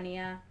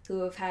schizophrenia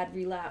who have had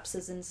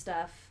relapses and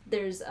stuff,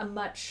 there's a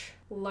much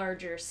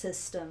larger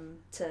system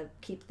to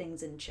keep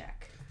things in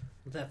check.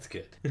 That's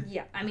good.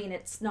 Yeah, I mean,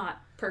 it's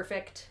not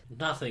perfect.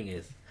 Nothing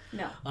is.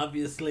 No.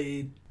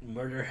 Obviously,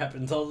 murder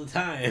happens all the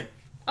time.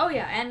 Oh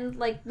yeah, and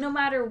like no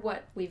matter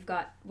what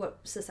what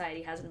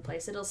society has in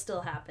place, it'll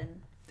still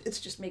happen. It's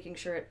just making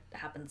sure it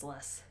happens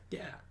less.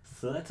 Yeah.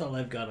 So that's all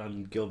I've got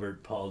on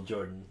Gilbert Paul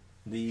Jordan,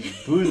 the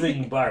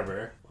boozing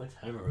barber. What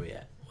time are we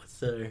at? What's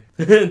the...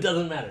 It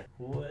doesn't matter.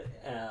 What?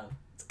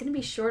 It's gonna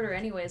be shorter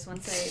anyways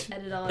once I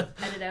edit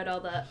out all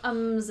the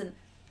ums and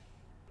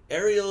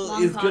Ariel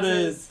long is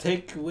pauses. Gonna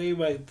take away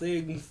my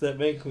things that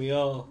make me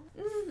all...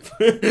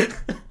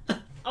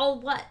 All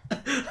what?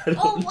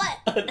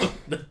 I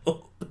don't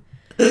know.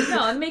 No,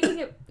 I'm making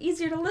it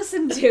easier to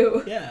listen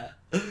to. Yeah.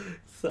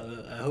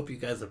 So I hope you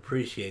guys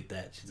appreciate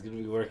that. She's going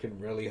to be working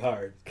really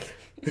hard.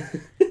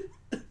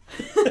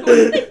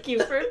 Well, thank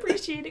you for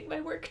appreciating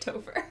my work,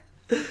 Topher.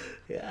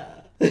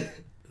 Yeah.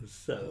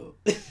 So.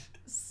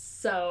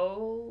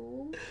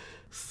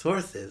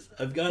 Sources.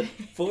 I've got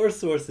 4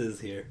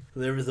 sources here.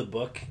 There was a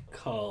book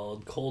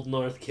called Cold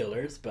North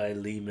Killers by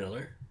Lee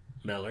Meller.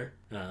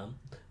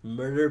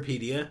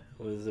 Murderpedia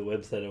was the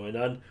website I went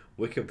on.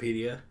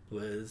 Wikipedia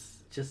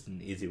was just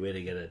an easy way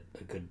to get a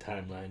good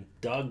timeline.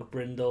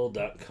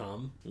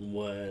 Dogbrindle.com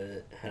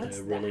had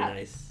a really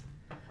nice...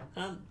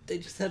 they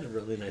just had a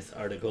really nice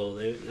article.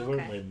 They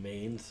weren't my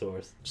main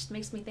source. Just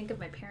makes me think of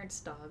my parents'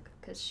 dog,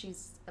 because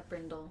she's a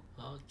brindle.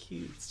 Oh,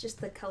 cute. It's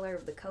just the color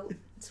of the coat.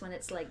 It's when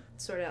it's like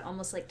sort of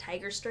almost like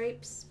tiger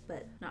stripes,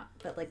 but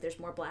like there's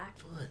more black.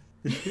 What?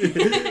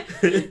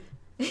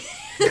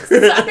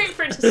 Sorry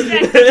for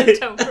distracting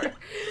Topher.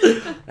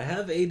 I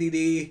have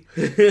ADD.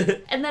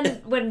 And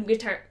then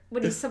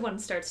when someone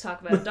starts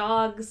talking about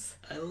dogs.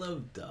 I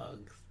love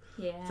dogs.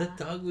 Yeah. That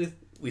dog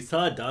we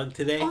saw a dog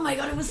today. Oh my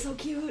god, it was so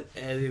cute.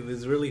 And it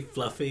was really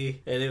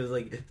fluffy, and it was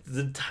like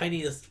the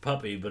tiniest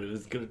puppy, but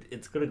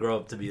it's gonna grow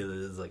up to be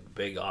this like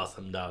big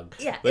awesome dog.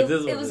 Yeah, but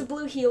it was a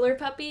blue heeler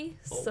puppy.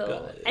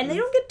 God, and they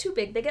don't get too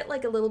big. They get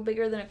like a little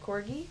bigger than a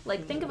corgi.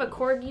 Like think of a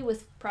corgi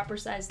with proper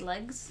sized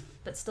legs,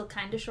 but still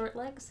kind of short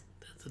legs.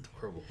 That's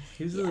adorable.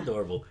 He was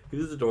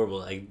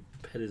adorable. I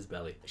pet his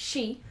belly.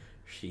 She.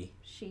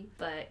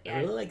 But yeah. I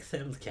really like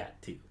Sam's cat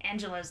too.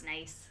 Angela's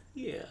nice.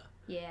 Yeah.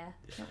 Yeah,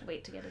 can't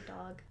wait to get a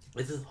dog.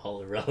 This is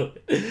all irrelevant.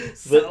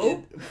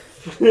 So?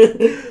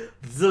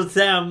 So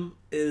Sam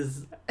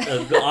is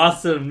an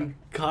awesome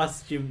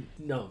costume.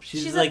 No,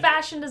 She's like a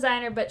fashion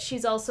designer, but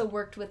she's also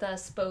worked with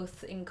us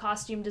both in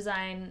costume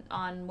design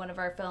on one of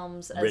our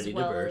films as Ready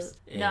well to Burst.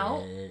 as...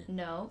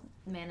 No,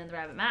 Man in the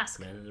Rabbit Mask.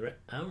 Man in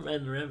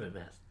the Rabbit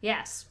Mask.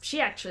 Yes,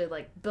 she actually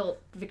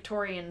built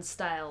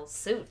Victorian-style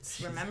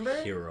suits,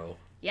 remember? Hero.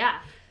 Yeah.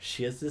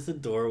 She has this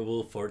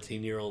adorable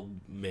 14-year-old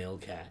male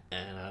cat,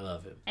 and I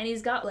love him. And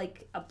he's got,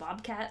 a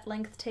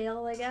bobcat-length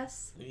tail, I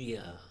guess.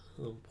 Yeah,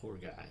 oh, poor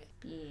guy.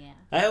 Yeah.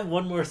 I have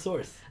one more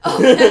source.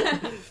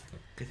 Oh.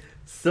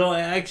 So I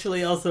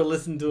actually also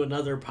listened to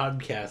another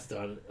podcast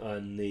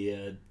on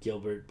the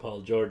Gilbert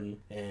Paul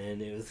Jordan,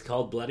 and it was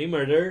called Bloody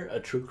Murder,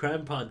 a true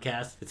crime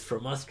podcast. It's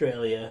from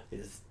Australia.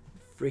 It's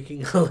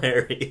freaking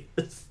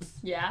hilarious.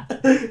 Yeah.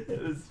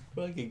 It was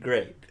fucking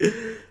great.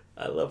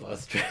 I love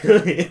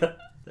Australia.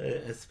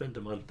 I spent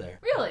a month there.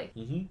 Really?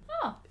 Mm-hmm.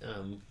 Oh.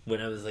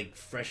 When I was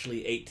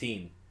freshly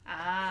 18.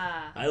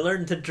 Ah. I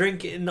learned to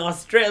drink in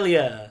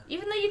Australia.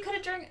 Even though you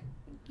could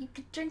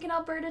drink in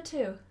Alberta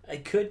too. I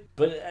could,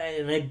 but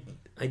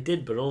I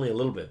did, but only a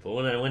little bit. But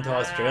when I went to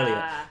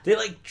Australia, they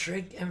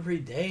drink every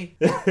day,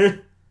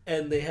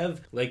 and they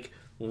have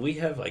we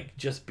have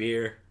just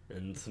beer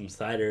and some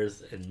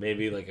ciders and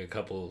maybe a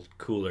couple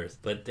coolers,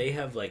 but they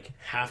have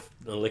half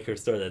a liquor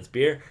store that's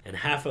beer and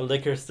half a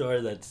liquor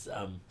store that's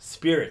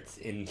spirits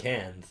in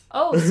cans.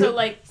 Oh, so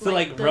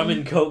rum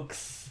and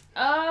cokes,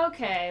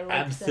 okay,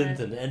 absinthe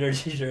and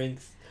energy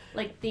drinks.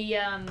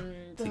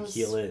 Those,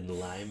 Tequila and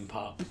lime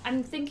pop.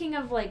 I'm thinking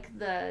of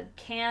the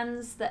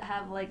cans that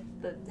have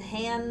the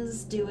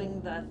hands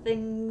doing the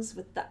things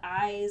with the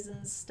eyes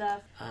and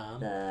stuff.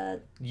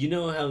 You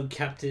know how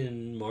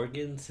Captain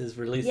Morgan's has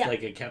released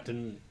a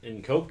Captain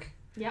and Coke?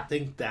 Yeah.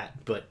 Think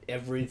that, but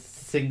every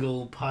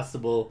single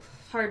possible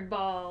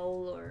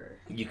hardball or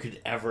you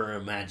could ever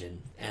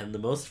imagine. And the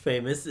most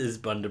famous is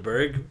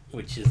Bundaberg,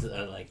 which is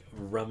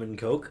rum and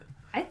Coke.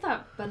 I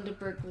thought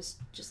Bundaberg was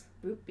just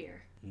root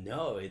beer.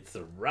 No, it's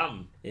a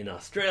rum in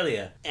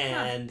Australia.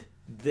 And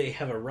they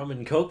have a rum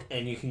and Coke,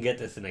 and you can get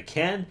this in a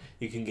can.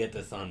 You can get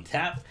this on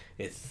tap.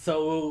 It's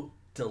so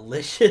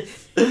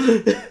delicious.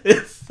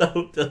 It's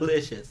so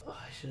delicious. Oh,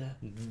 I should have...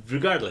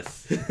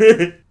 Regardless.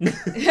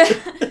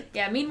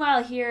 Yeah,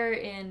 meanwhile here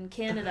in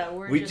Canada,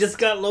 we just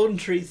got Lone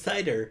Tree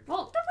cider.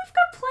 Well, we've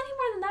got plenty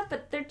more than that,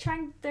 but they're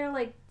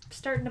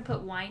starting to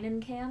put wine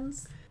in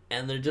cans.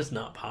 And they're just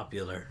not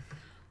popular.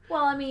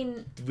 Well, I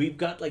mean... We've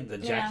got, the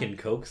Jack and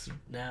Cokes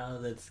now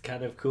that's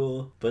kind of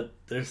cool, but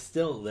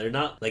they're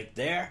not,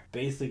 there.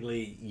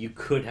 Basically, you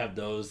could have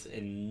those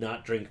and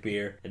not drink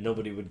beer, and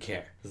nobody would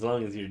care, as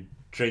long as you're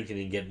drinking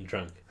and getting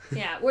drunk.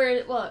 Yeah,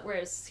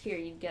 whereas here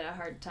you'd get a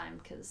hard time,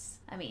 because,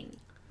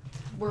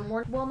 we're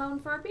more well-known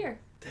for our beer.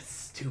 That's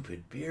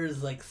stupid. Beer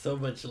is, so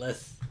much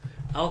less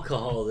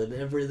alcohol than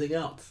everything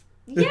else.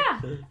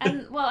 Yeah,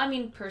 and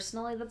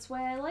personally that's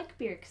why I like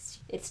beer, because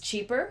it's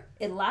cheaper,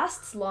 it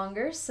lasts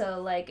longer,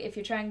 so if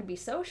you're trying to be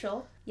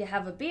social, you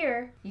have a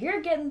beer, you're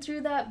getting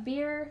through that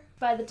beer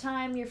by the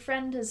time your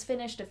friend has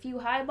finished a few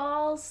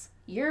highballs,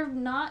 you're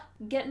not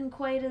getting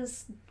quite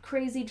as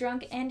crazy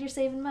drunk, and you're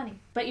saving money,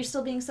 but you're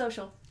still being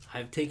social.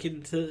 I've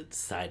taken to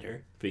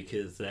cider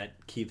because that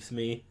keeps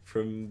me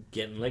from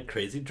getting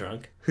crazy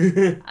drunk.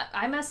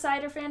 I'm a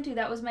cider fan too,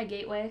 that was my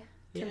gateway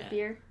to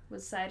beer.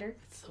 Was cider.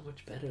 It's so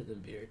much better than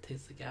beer. It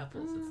tastes like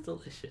apples. It's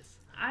delicious.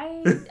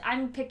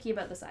 I'm picky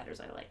about the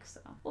ciders I like, so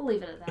we'll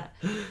leave it at that.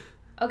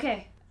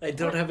 Okay. I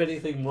don't have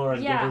anything more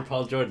on Gilbert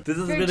Paul Jordan. This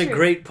has Very been true. a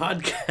great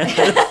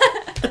podcast.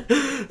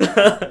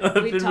 I've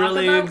been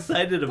really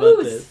excited about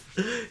this.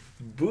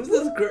 Booze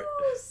is great.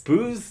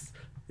 Booze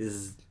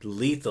is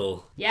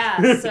lethal.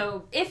 Yeah,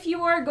 so if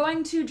you are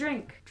going to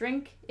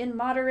drink in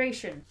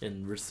moderation.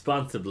 And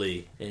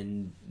responsibly.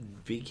 And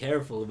be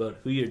careful about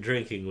who you're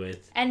drinking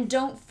with. And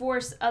don't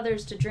force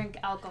others to drink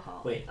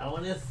alcohol. Wait, I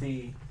want to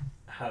see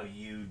how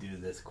you do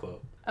this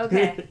quote.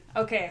 Okay.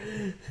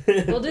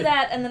 We'll do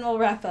that and then we'll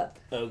wrap up.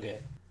 Okay.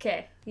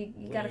 Okay,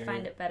 you gotta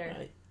find it better.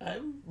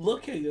 I'm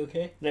looking,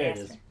 okay? There it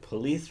is.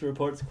 Police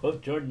reports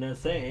quote Jordan as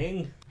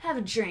saying... Have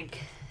a drink.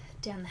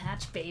 Down the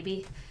hatch,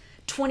 baby.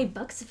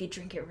 $20 if you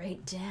drink it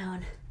right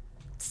down.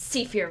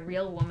 See if you're a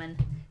real woman.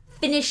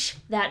 Finish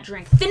that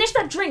drink. Finish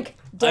that drink!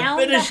 Down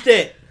I finished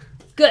it!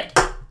 Good.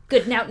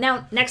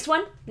 Now, next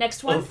one.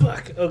 Oh,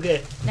 fuck.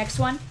 Okay. Next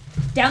one.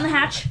 Down the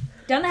hatch.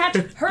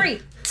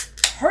 Hurry,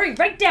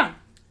 right down.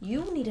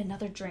 You need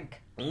another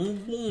drink.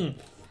 Mm-hmm.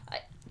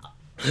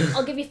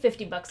 I'll give you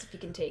 $50 if you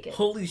can take it.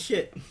 Holy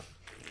shit.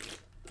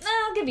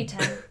 I'll give you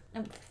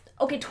 10.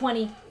 Okay,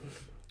 20.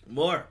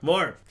 More.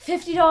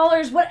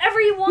 $50,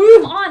 whatever you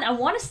want. Come on, I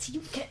want to see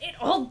you get it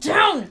all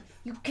down.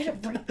 You get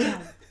it right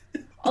down.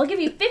 I'll give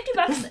you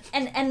 $50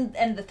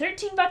 and the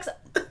 $13.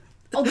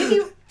 I'll give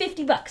you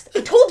 $50.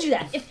 I told you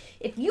that.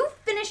 If you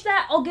finish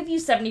that, I'll give you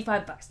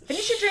 $75.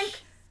 Finish your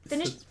drink.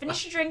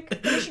 Finish your drink.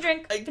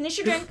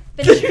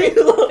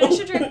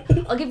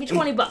 I'll give you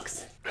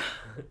 $20.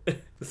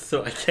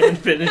 So I can't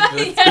finish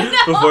this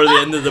before the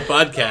end of the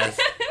podcast.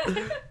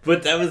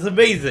 But that was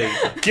amazing.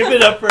 Give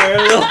it up for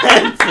Ariel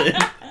Hansen.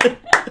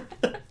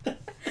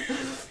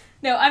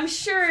 No, I'm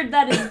sure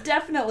that is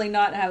definitely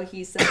not how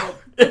he said it.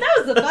 But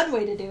that was a fun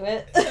way to do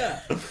it.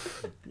 Yeah.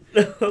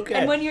 Okay.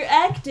 And when you're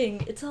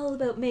acting, it's all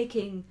about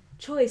making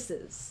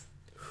choices.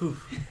 Okay.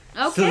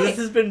 Okay. So this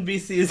has been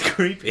BC is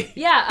Creepy.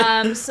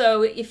 Yeah,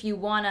 so if you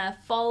want to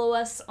follow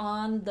us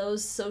on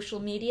those social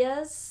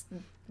medias,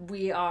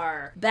 we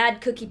are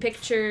Bad Cookie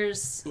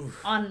Pictures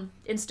on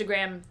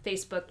Instagram,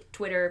 Facebook,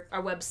 Twitter,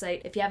 our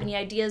website. If you have any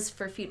ideas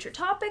for future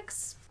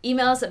topics,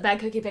 email us at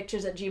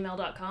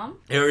badcookiepictures@gmail.com.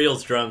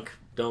 Ariel's drunk.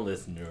 Don't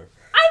listen to her.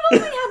 I've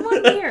only had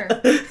one beer.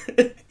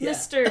 Yeah.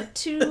 Mr.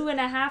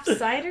 2.5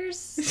 ciders,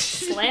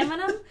 slamming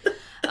them.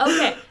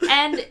 Okay,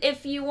 and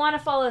if you want to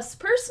follow us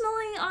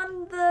personally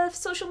on the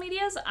social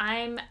medias,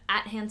 I'm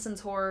at Hansen's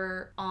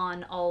Horror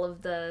on all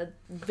of the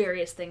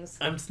various things.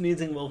 I'm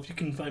Sneezing Wolf. You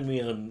can find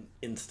me on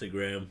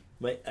Instagram.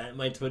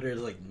 My Twitter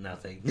is like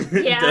nothing.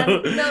 Yeah,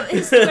 no,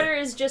 his Twitter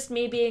is just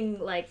me being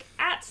like,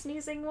 at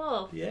Sneezing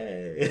Wolf.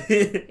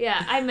 Yay.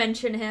 Yeah, I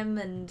mention him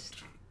and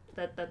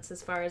that's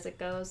as far as it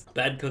goes.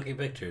 Bad Cookie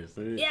Pictures.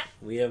 Yeah.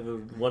 We have a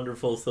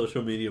wonderful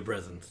social media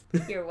presence.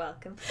 You're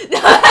welcome.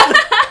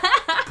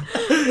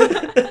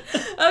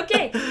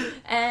 Okay,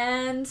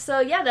 and so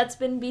yeah, that's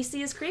been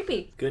BC is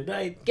Creepy. Good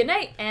night. Good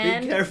night,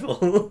 and Be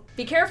careful.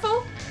 be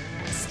careful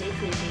and stay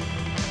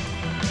creepy.